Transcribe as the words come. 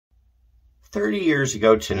30 years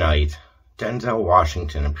ago tonight, Denzel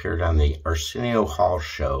Washington appeared on the Arsenio Hall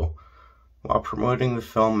Show while promoting the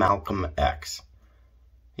film Malcolm X.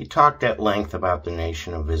 He talked at length about the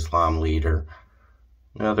Nation of Islam leader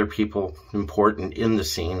and other people important in the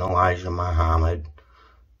scene, Elijah Muhammad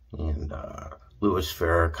and Louis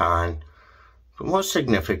Farrakhan. But most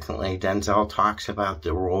significantly, Denzel talks about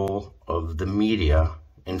the role of the media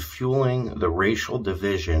in fueling the racial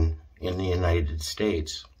division in the United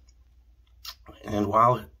States. And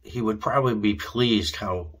while he would probably be pleased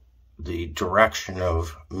how the direction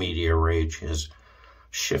of media rage has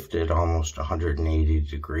shifted almost 180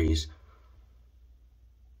 degrees,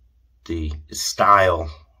 the style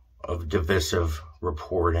of divisive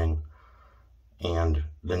reporting and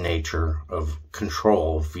the nature of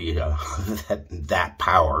control via that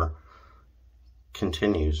power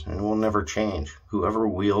continues and will never change. Whoever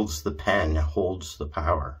wields the pen holds the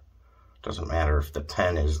power. Doesn't matter if the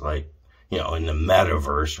pen is like, in the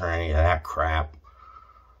metaverse or any of that crap.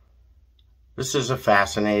 This is a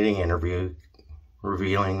fascinating interview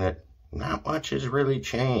revealing that not much has really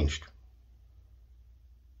changed.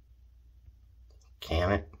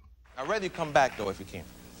 Can it? I'd rather you come back, though, if you can.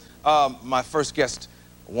 My first guest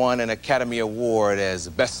won an Academy Award as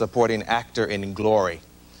Best Supporting Actor in Glory.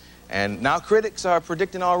 And now critics are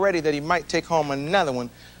predicting already that he might take home another one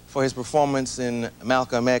for his performance in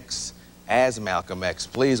Malcolm X as Malcolm X.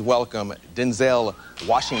 Please welcome Denzel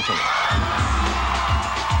Washington.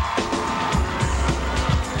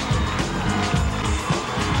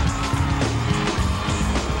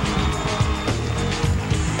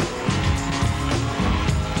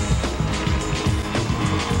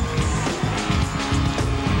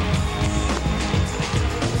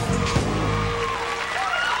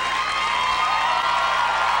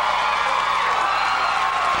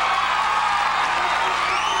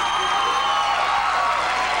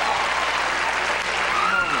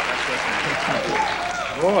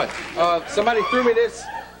 Boy, somebody threw me this.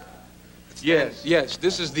 Yes.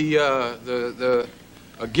 This is a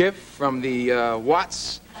gift from the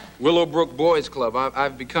Watts Willowbrook Boys Club.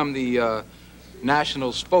 I've become the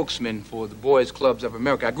national spokesman for the Boys Clubs of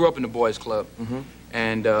America. I grew up in the Boys Club,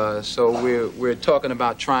 and so we're talking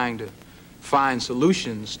about trying to find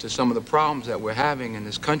solutions to some of the problems that we're having in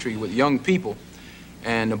this country with young people.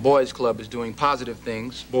 And the Boys Club is doing positive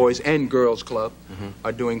things. Boys and Girls Club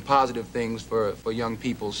are doing positive things for young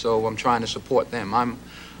people. So I'm trying to support them.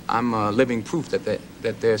 I'm living proof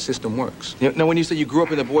that their system works. Now, when you say you grew up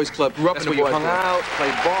in the Boys Club, grew up in the Boys Club. Hung out,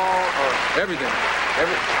 played ball, or everything.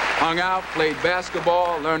 Hung out, played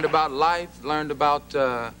basketball, learned about life, learned about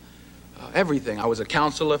everything. I was a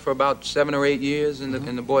counselor for about 7 or 8 years in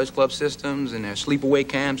the Boys Club systems, and their sleepaway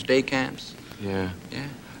camps, day camps. Yeah.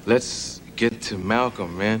 Let's get to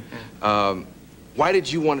Malcolm, man. Why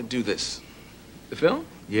did you want to do this? The film?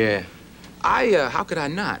 Yeah. How could I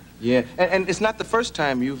not? Yeah, and it's not the first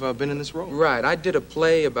time you've been in this role. Right. I did a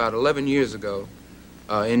play about 11 years ago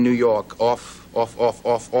in New York, off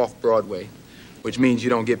Broadway, which means you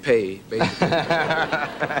don't get paid, basically.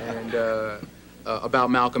 And about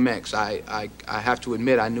Malcolm X. I have to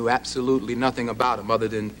admit I knew absolutely nothing about him other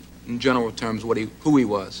than, in general terms, who he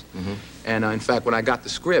was. And in fact, when I got the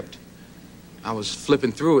script, I was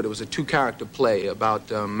flipping through it. It was a 2-character play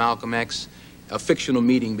about Malcolm X, a fictional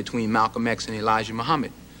meeting between Malcolm X and Elijah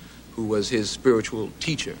Muhammad, who was his spiritual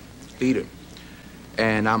teacher, leader.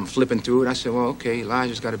 And I'm flipping through it. I said, well, okay,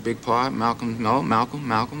 Elijah's got a big part. Malcolm.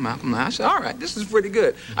 I said, all right, this is pretty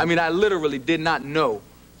good. I mean, I literally did not know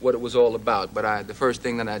what it was all about, but the first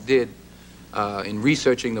thing that I did in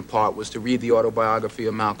researching the part was to read the autobiography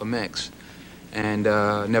of Malcolm X, and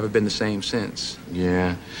never been the same since.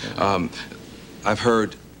 Yeah. I've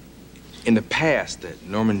heard in the past that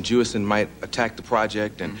Norman Jewison might attack the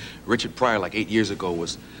project, and Richard Pryor, like 8 years ago,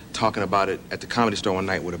 was talking about it at the Comedy Store one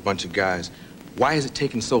night with a bunch of guys. Why has it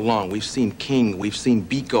taken so long? We've seen King, we've seen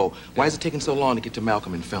Biko. Why has it taken so long to get to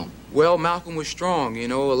Malcolm in film? Well, Malcolm was strong, A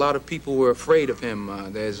lot of people were afraid of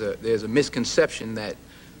him. There's a misconception that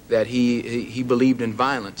he believed in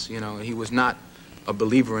violence. He was not a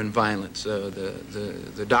believer in violence.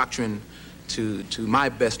 The doctrine, to my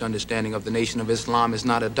best understanding of the Nation of Islam, is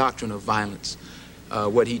not a doctrine of violence.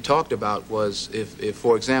 What he talked about was, if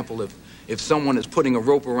for example, if someone is putting a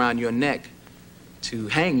rope around your neck to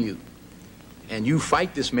hang you, and you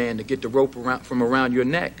fight this man to get the rope from around your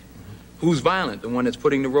neck, who's violent? The one that's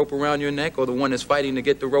putting the rope around your neck, or the one that's fighting to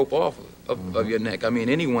get the rope off of your neck? I mean,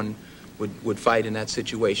 anyone would fight in that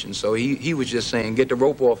situation. So he was just saying, get the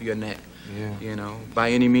rope off your neck,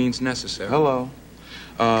 by any means necessary. Hello.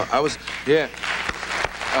 Yes.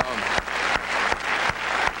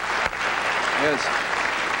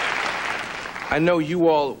 I know you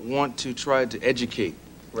all want to try to educate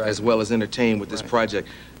as well as entertain with this project.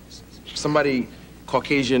 Somebody,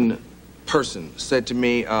 Caucasian person, said to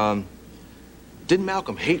me, didn't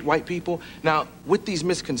Malcolm hate white people? Now, with these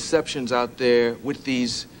misconceptions out there, with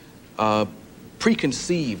these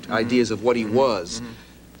preconceived ideas of what he was,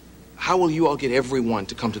 how will you all get everyone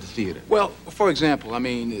to come to the theater? Well, for example, I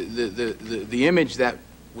mean, the image that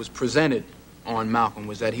was presented on Malcolm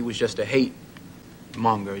was that he was just a hate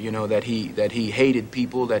monger, you know, that he hated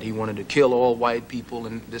people, that he wanted to kill all white people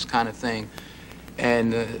and this kind of thing.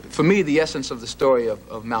 And for me, the essence of the story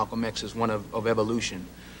of Malcolm X is one of evolution.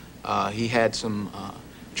 He had some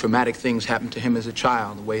traumatic things happen to him as a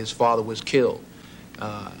child, the way his father was killed.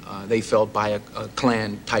 They felt by a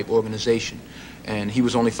Klan-type organization. And he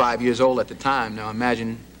was only 5 years old at the time. Now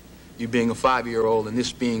imagine you being a 5-year-old and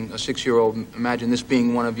this being a 6-year-old. Imagine this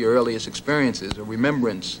being one of your earliest experiences or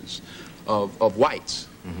remembrances of whites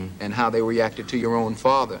and how they reacted to your own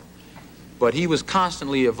father. But he was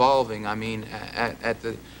constantly evolving. I mean, at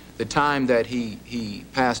the time that he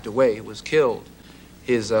passed away, was killed,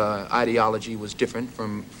 his ideology was different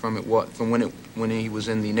from when he was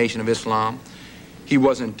in the Nation of Islam. He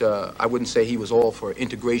wasn't, I wouldn't say he was all for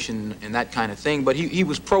integration and that kind of thing, but he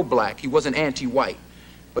was pro-black. He wasn't anti-white,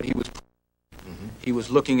 but he was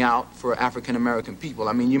looking out for African-American people.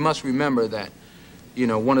 I mean, you must remember that, you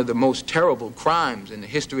know, one of the most terrible crimes in the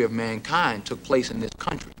history of mankind took place in this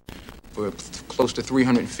country. For close to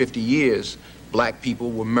 350 years, black people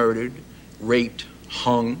were murdered, raped,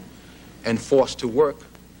 hung, and forced to work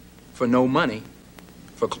for no money.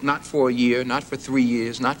 Not for a year, not for 3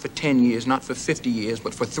 years, not for 10 years, not for 50 years,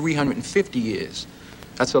 but for 350 years.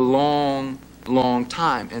 That's a long, long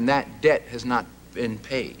time, and that debt has not been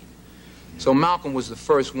paid. So Malcolm was the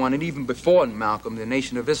first one, and even before Malcolm, the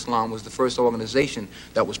Nation of Islam was the first organization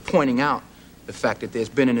that was pointing out the fact that there's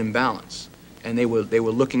been an imbalance. And they were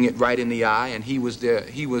looking it right in the eye, and he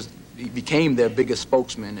became their biggest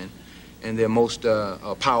spokesman and their most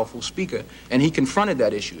powerful speaker. And he confronted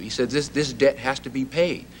that issue. He said, this debt has to be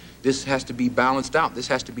paid. This has to be balanced out. This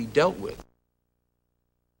has to be dealt with.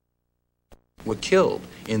 Were killed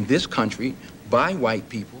in this country by white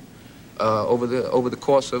people over the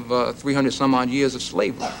course of 300 some odd years of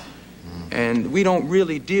slavery. And we don't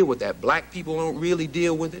really deal with that. Black people don't really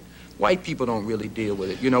deal with it. White people don't really deal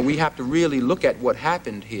with it. You know, we have to really look at what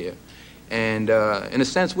happened here. And in a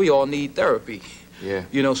sense, we all need therapy. Yeah.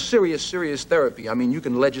 You know, serious therapy. I mean, you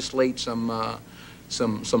can legislate some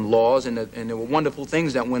laws, and there were wonderful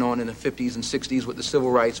things that went on in the 50s and 60s with the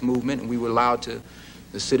civil rights movement, and we were allowed to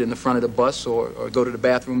sit in the front of the bus or go to the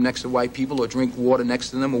bathroom next to white people or drink water next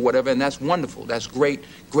to them or whatever, and that's wonderful. That's great.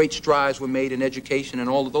 Great strides were made in education, and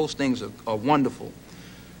all of those things are wonderful.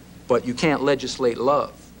 But you can't legislate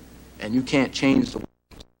love, and you can't change the way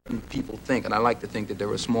people think, and I like to think that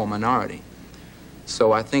they're a small minority.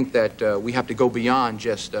 So I think that we have to go beyond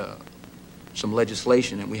just some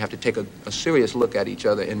legislation, and we have to take a serious look at each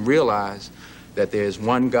other and realize that there's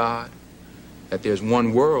one God, that there's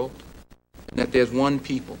one world, and that there's one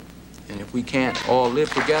people. And if we can't all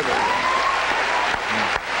live together,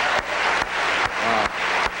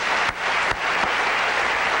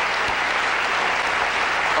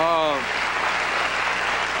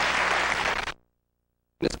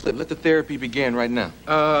 this clip, let the therapy begin right now.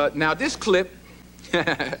 Now this clip,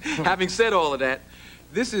 having said all of that,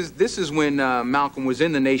 this is when Malcolm was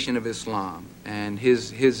in the Nation of Islam, and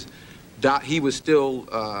he was still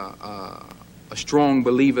a strong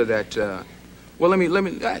believer that. Well, let me. We'll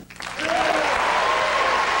be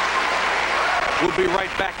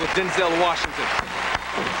right back with Denzel Washington.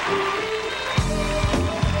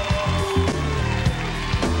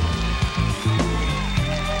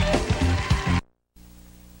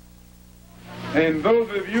 And those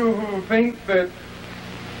of you who think that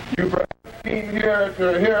you perhaps came here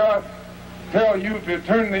to hear us tell you to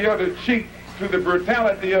turn the other cheek to the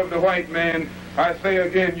brutality of the white man, I say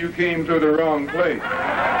again, you came to the wrong place.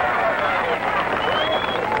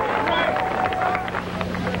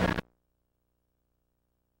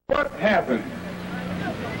 What happened?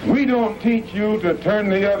 We don't teach you to turn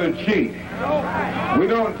the other cheek. We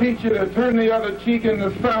don't teach you to turn the other cheek in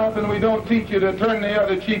the South, and we don't teach you to turn the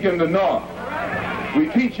other cheek in the North. We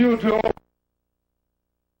teach you to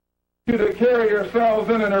carry yourselves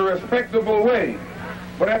in a respectable way.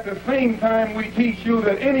 But at the same time, we teach you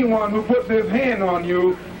that anyone who puts his hand on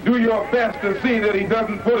you, do your best to see that he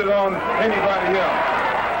doesn't put it on anybody else.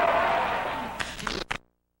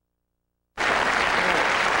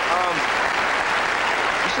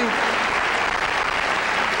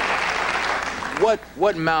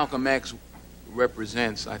 What Malcolm X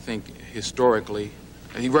represents, I think, historically,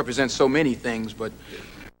 he represents so many things, but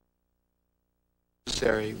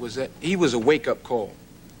necessary was that he was a wake-up call.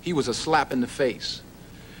 He was a slap in the face.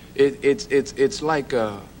 It's like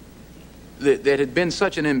there had been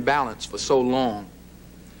such an imbalance for so long.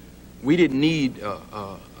 We didn't need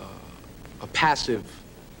a passive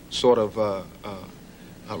sort of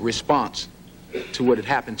response to what had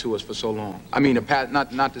happened to us for so long. I mean,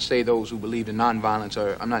 not to say those who believed in nonviolence,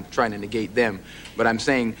 I'm not trying to negate them, but I'm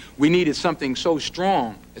saying we needed something so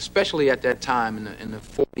strong, especially at that time in the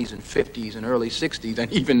 40s and 50s and early 60s,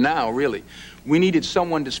 and even now, really. We needed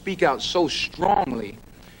someone to speak out so strongly,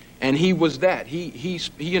 and he was that.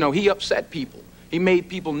 He upset people. He made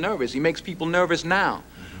people nervous. He makes people nervous now.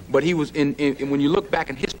 But he was, when you look back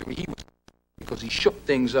in history, he was, because he shook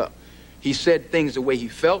things up. He said things the way he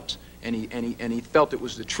felt, and he felt it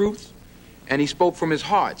was the truth, and he spoke from his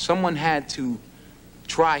heart. Someone had to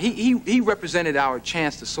try. He represented our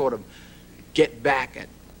chance to sort of get back at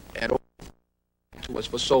to us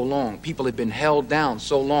for so long. People had been held down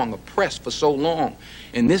so long, oppressed for so long,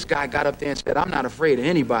 and this guy got up there and said, "I'm not afraid of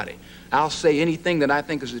anybody. I'll say anything that I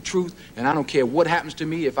think is the truth, and I don't care what happens to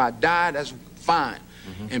me. If I die, that's fine."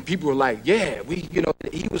 And people were like, "Yeah,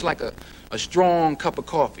 he was like a strong cup of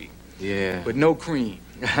coffee, yeah, but no cream."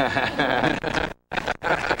 I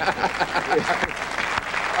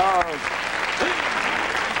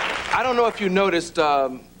don't know if you noticed,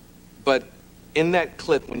 but in that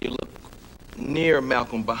clip, when you look near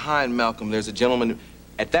Malcolm, behind Malcolm, there's a gentleman.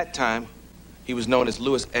 At that time, he was known as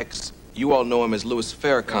Louis X. You all know him as Louis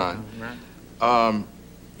Farrakhan. Right.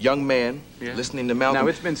 Young man, listening to Malcolm. Now,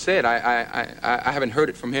 it's been said, I haven't heard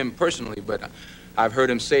it from him personally, but I've heard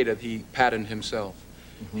him say that he patterned himself.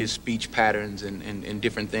 His speech patterns and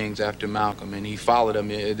different things after Malcolm, and he followed him.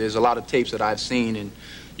 There's a lot of tapes that I've seen, and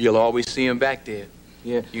you'll always see him back there,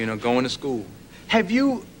 going to school. Have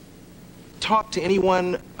you talked to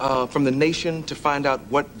anyone from the nation to find out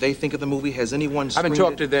what they think of the movie? Has anyone screened I haven't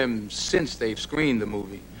talked to them since they've screened the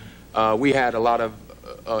movie. We had a lot of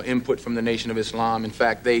input from the Nation of Islam. In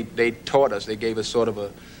fact, they taught us, they gave us sort of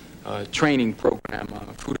a training program,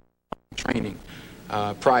 training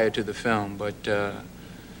prior to the film, but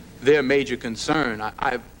their major concern,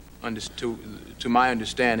 I've understood, to my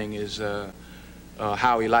understanding, is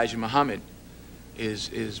how Elijah Muhammad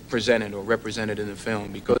is presented or represented in the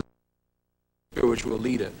film, because spiritual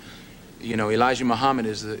leader. Elijah Muhammad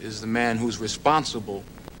is the man who's responsible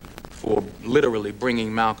for literally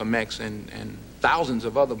bringing Malcolm X and thousands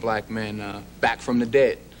of other black men back from the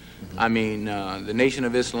dead. I mean, the Nation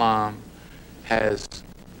of Islam has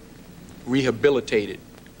rehabilitated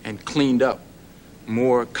and cleaned up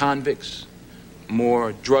more convicts,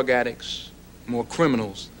 more drug addicts, more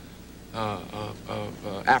criminals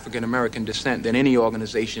of African-American descent than any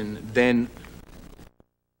organization then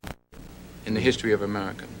in the history of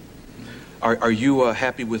America. Are you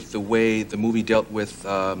happy with the way the movie dealt with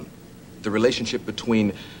the relationship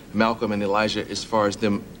between Malcolm and Elijah as far as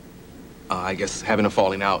them, I guess, having a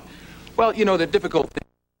falling out? Well, the difficult thing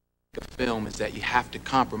with the film is that you have to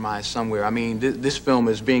compromise somewhere. I mean, this film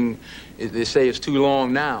is being, they say it's too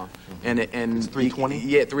long now. And it's 3:20?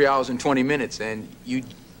 Yeah, 3 hours and 20 minutes. And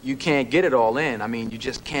you can't get it all in. I mean, you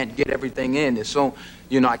just can't get everything in. It's so,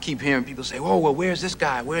 I keep hearing people say, "Oh, well, where's this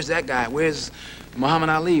guy? Where's that guy? Where's Muhammad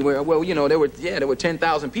Ali?" Well, there were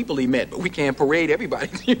 10,000 people he met, but we can't parade everybody.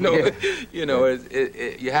 You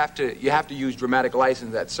have to use dramatic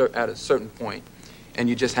license at a certain point, and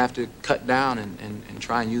you just have to cut down and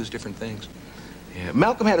try and use different things. Yeah,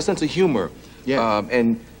 Malcolm had a sense of humor. Yeah,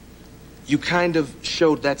 and you kind of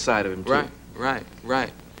showed that side of him too.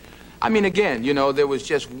 Right. I mean, again, there was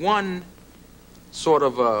just one sort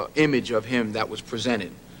of image of him that was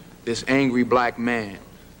presented, this angry black man.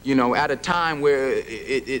 At a time where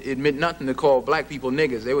it meant nothing to call black people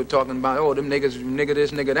niggas. They were talking about, oh, them niggas, nigga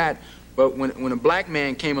this, nigga that. But when a black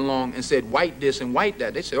man came along and said white this and white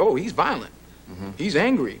that, they said, oh, he's violent. He's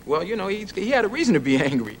angry. Well, he had a reason to be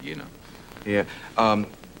angry, Yeah.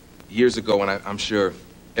 Years ago, and I'm sure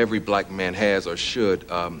every black man has or should,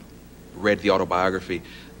 read the autobiography,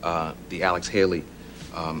 the Alex Haley.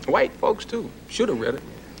 White folks, too, should have read it,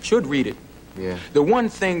 should read it. Yeah. The one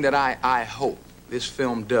thing that I hope this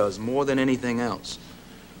film does more than anything else,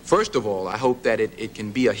 first of all, I hope that it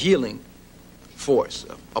can be a healing force,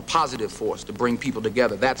 a positive force to bring people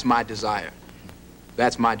together. That's my desire.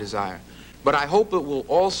 That's my desire. But I hope it will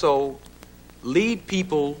also lead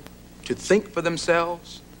people to think for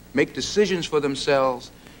themselves, make decisions for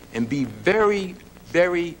themselves, and be very,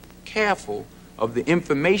 very careful of the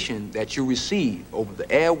information that you receive over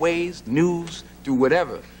the airways, news, through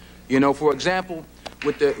whatever. For example,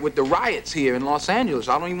 with the riots here in Los Angeles.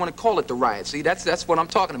 I don't even want to call it the riots. See, that's what I'm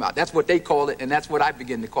talking about. That's what they call it, and that's what I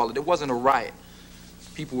begin to call it. It wasn't a riot.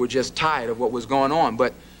 People were just tired of what was going on,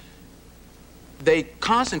 but they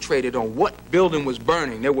concentrated on what building was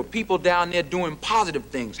burning. There were people down there doing positive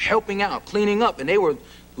things, helping out, cleaning up, and they were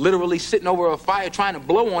literally sitting over a fire trying to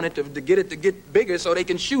blow on it to get it to get bigger so they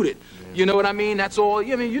can shoot it. Yeah. You know what I mean? That's all.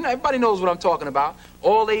 I mean, you know, everybody knows what I'm talking about.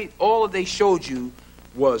 All they showed you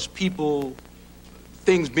was people,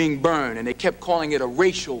 things being burned, and they kept calling it a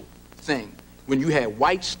racial thing. When you had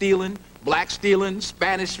whites stealing, blacks stealing,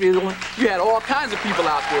 Spanish stealing, you had all kinds of people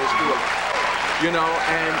out there stealing. You know,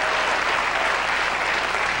 and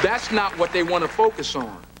that's not what they want to focus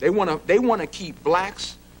on. They want to keep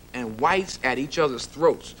blacks and whites at each other's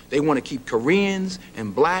throats. They want to keep Koreans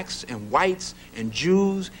and blacks and whites and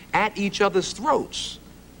Jews at each other's throats.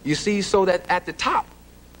 You see, so that at the top,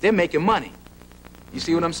 they're making money. You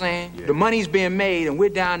see what I'm saying? Yeah. The money's being made, and we're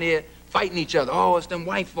down there fighting each other. Oh, it's them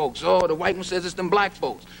white folks. Oh, the white one says it's them black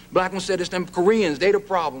folks. Black one said it's them Koreans. They the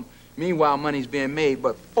problem. Meanwhile, money's being made.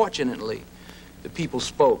 But fortunately, the people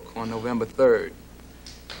spoke on November 3rd.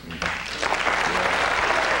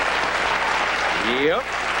 Yep.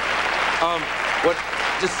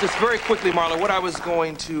 Just very quickly, Marlon, what I was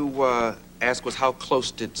going to ask was how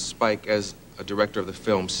close did Spike, as a director of the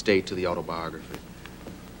film, stay to the autobiography?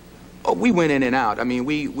 Oh, we went in and out. I mean,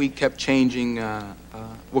 we kept changing, well,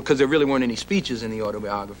 because there really weren't any speeches in the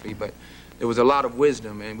autobiography, but there was a lot of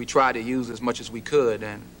wisdom, and we tried to use as much as we could.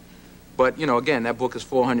 But, you know, again, that book is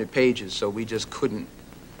 400 pages, so we just couldn't,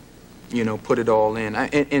 you know, put it all in.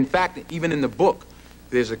 In fact, even in the book,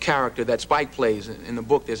 there's a character that Spike plays. In the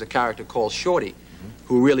book, there's a character called Shorty,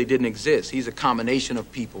 who really didn't exist. He's a combination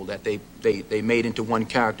of people that they made into one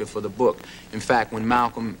character for the book. In fact, when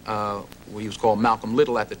Malcolm, he was called Malcolm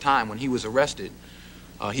Little at the time, when he was arrested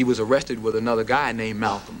with another guy named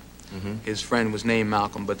Malcolm. Mm-hmm. His friend was named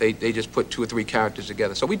Malcolm, but they just put 2 or 3 characters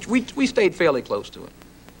together. So we stayed fairly close to it.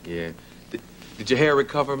 Yeah. Did your hair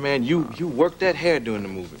recover, man? You worked that hair during the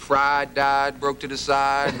movie. Fried, dyed, broke to the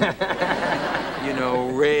side. You know,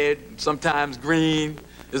 red, sometimes green.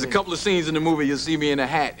 There's a couple of scenes in the movie you'll see me in a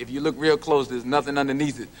hat. If you look real close, there's nothing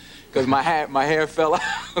underneath it, because my hair fell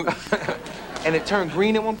out. And it turned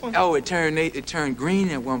green at one point? Oh, it turned green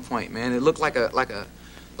at one point, man. It looked like a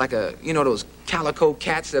you know, those calico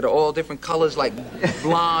cats that are all different colors, like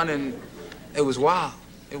blonde, and it was wild.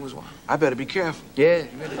 It was wild. I better be careful. Yeah.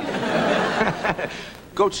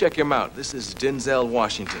 Go check him out. This is Denzel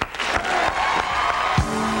Washington.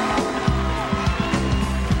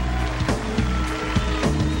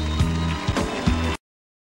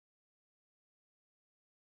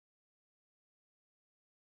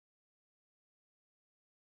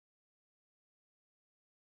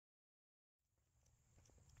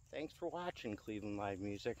 Thanks for watching Cleveland Live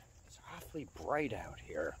Music. It's awfully bright out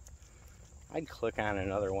here. I'd click on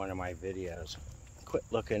another one of my videos. Quit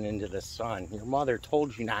looking into the sun. Your mother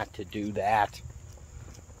told you not to do that.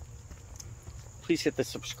 Please hit the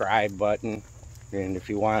subscribe button. And if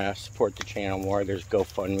you want to support the channel more, there's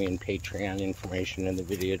GoFundMe and Patreon information in the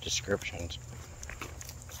video descriptions.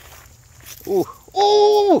 Ooh,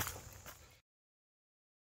 ooh!